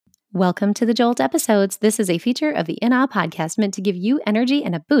Welcome to the Jolt episodes. This is a feature of the In Awe podcast meant to give you energy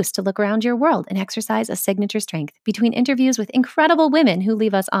and a boost to look around your world and exercise a signature strength. Between interviews with incredible women who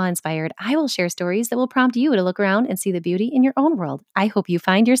leave us awe-inspired, I will share stories that will prompt you to look around and see the beauty in your own world. I hope you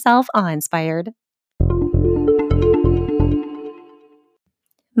find yourself awe-inspired.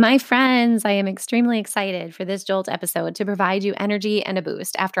 My friends, I am extremely excited for this Jolt episode to provide you energy and a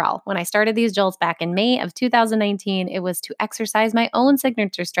boost. After all, when I started these Jolts back in May of 2019, it was to exercise my own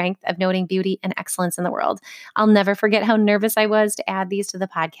signature strength of noting beauty and excellence in the world. I'll never forget how nervous I was to add these to the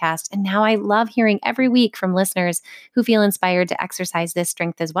podcast, and now I love hearing every week from listeners who feel inspired to exercise this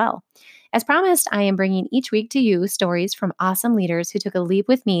strength as well. As promised, I am bringing each week to you stories from awesome leaders who took a leap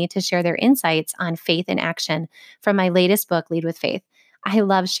with me to share their insights on faith in action from my latest book, Lead with Faith. I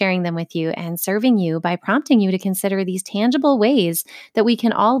love sharing them with you and serving you by prompting you to consider these tangible ways that we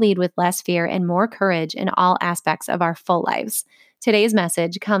can all lead with less fear and more courage in all aspects of our full lives. Today's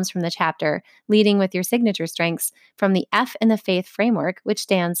message comes from the chapter, Leading with Your Signature Strengths, from the F in the Faith framework, which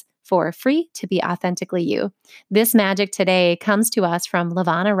stands for Free to Be Authentically You. This magic today comes to us from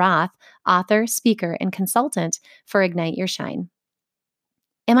LaVonna Roth, author, speaker, and consultant for Ignite Your Shine.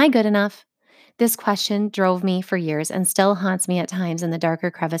 Am I good enough? This question drove me for years and still haunts me at times in the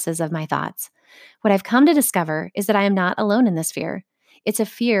darker crevices of my thoughts. What I've come to discover is that I am not alone in this fear. It's a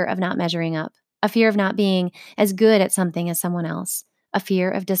fear of not measuring up, a fear of not being as good at something as someone else, a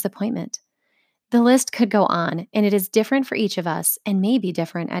fear of disappointment. The list could go on, and it is different for each of us and may be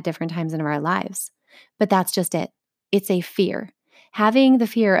different at different times in our lives. But that's just it. It's a fear. Having the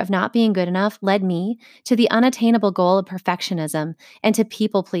fear of not being good enough led me to the unattainable goal of perfectionism and to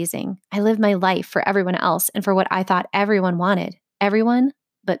people pleasing. I lived my life for everyone else and for what I thought everyone wanted. Everyone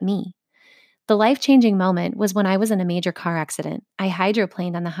but me. The life-changing moment was when I was in a major car accident. I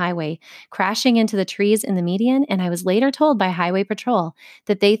hydroplaned on the highway, crashing into the trees in the median, and I was later told by Highway Patrol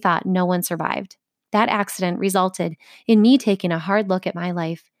that they thought no one survived. That accident resulted in me taking a hard look at my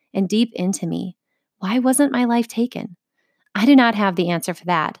life and deep into me. Why wasn't my life taken? I do not have the answer for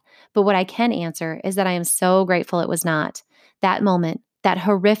that, but what I can answer is that I am so grateful it was not. That moment, that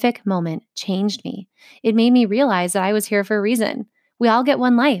horrific moment, changed me. It made me realize that I was here for a reason. We all get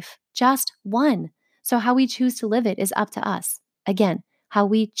one life, just one. So how we choose to live it is up to us. Again, how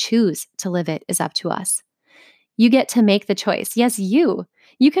we choose to live it is up to us. You get to make the choice. Yes, you.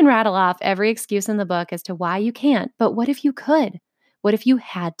 You can rattle off every excuse in the book as to why you can't, but what if you could? What if you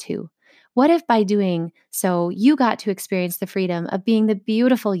had to? What if by doing so, you got to experience the freedom of being the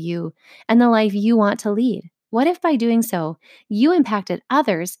beautiful you and the life you want to lead? What if by doing so, you impacted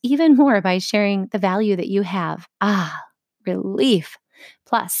others even more by sharing the value that you have? Ah, relief.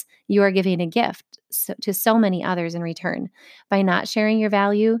 Plus, you are giving a gift to so many others in return. By not sharing your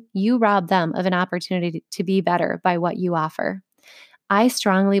value, you rob them of an opportunity to be better by what you offer. I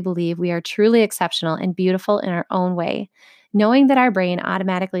strongly believe we are truly exceptional and beautiful in our own way. Knowing that our brain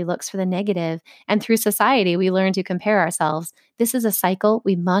automatically looks for the negative, and through society we learn to compare ourselves, this is a cycle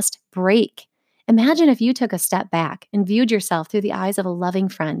we must break. Imagine if you took a step back and viewed yourself through the eyes of a loving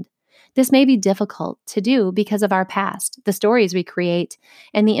friend. This may be difficult to do because of our past, the stories we create,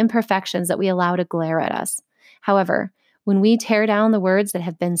 and the imperfections that we allow to glare at us. However, when we tear down the words that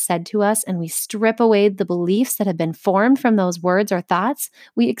have been said to us and we strip away the beliefs that have been formed from those words or thoughts,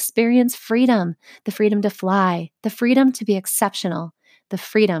 we experience freedom, the freedom to fly, the freedom to be exceptional, the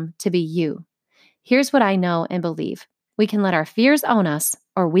freedom to be you. Here's what I know and believe. We can let our fears own us,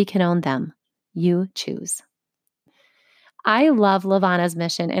 or we can own them. You choose. I love LaVonna's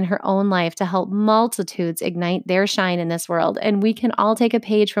mission in her own life to help multitudes ignite their shine in this world, and we can all take a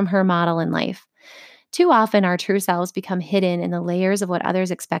page from her model in life. Too often, our true selves become hidden in the layers of what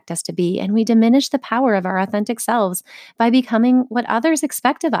others expect us to be, and we diminish the power of our authentic selves by becoming what others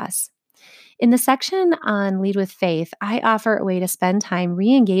expect of us. In the section on Lead with Faith, I offer a way to spend time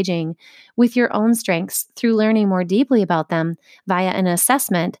re-engaging with your own strengths through learning more deeply about them via an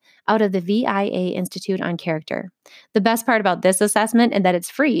assessment out of the VIA Institute on Character. The best part about this assessment, and that it's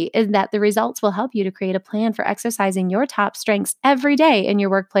free, is that the results will help you to create a plan for exercising your top strengths every day in your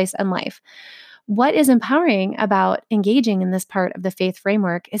workplace and life. What is empowering about engaging in this part of the faith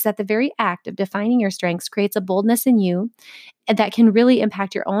framework is that the very act of defining your strengths creates a boldness in you that can really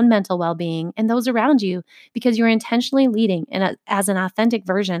impact your own mental well-being and those around you because you're intentionally leading as an authentic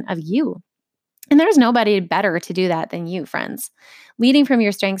version of you. And there's nobody better to do that than you, friends. Leading from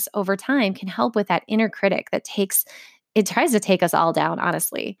your strengths over time can help with that inner critic that tries to take us all down,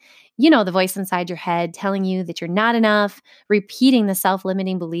 honestly. You know, the voice inside your head telling you that you're not enough, repeating the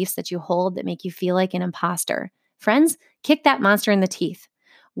self-limiting beliefs that you hold that make you feel like an imposter. Friends, kick that monster in the teeth.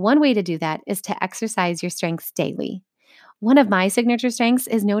 One way to do that is to exercise your strengths daily. One of my signature strengths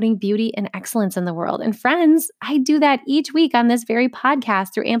is noting beauty and excellence in the world. And friends, I do that each week on this very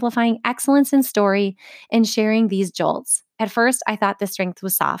podcast through amplifying excellence in story and sharing these jolts. At first, I thought this strength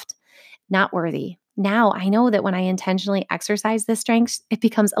was soft, not worthy. Now I know that when I intentionally exercise this strength, it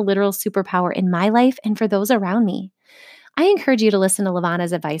becomes a literal superpower in my life and for those around me. I encourage you to listen to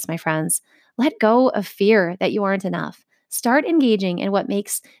Lavana's advice, my friends. Let go of fear that you aren't enough. Start engaging in what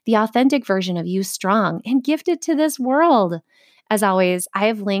makes the authentic version of you strong and gift it to this world. As always, I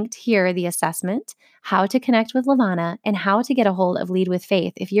have linked here the assessment, how to connect with Lavana, and how to get a hold of Lead with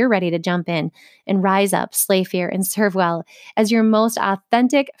Faith if you're ready to jump in and rise up, slay fear, and serve well as your most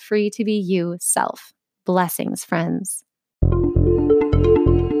authentic, free to be you self. Blessings, friends.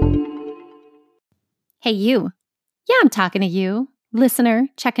 Hey, you. Yeah, I'm talking to you, listener,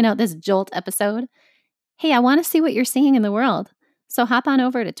 checking out this Jolt episode. Hey, I want to see what you're seeing in the world. So hop on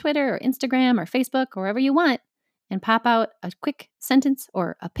over to Twitter or Instagram or Facebook or wherever you want and pop out a quick sentence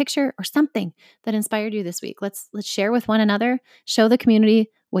or a picture or something that inspired you this week. Let's share with one another, show the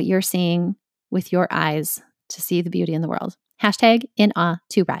community what you're seeing with your eyes to see the beauty in the world.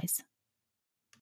 #InAweToRise.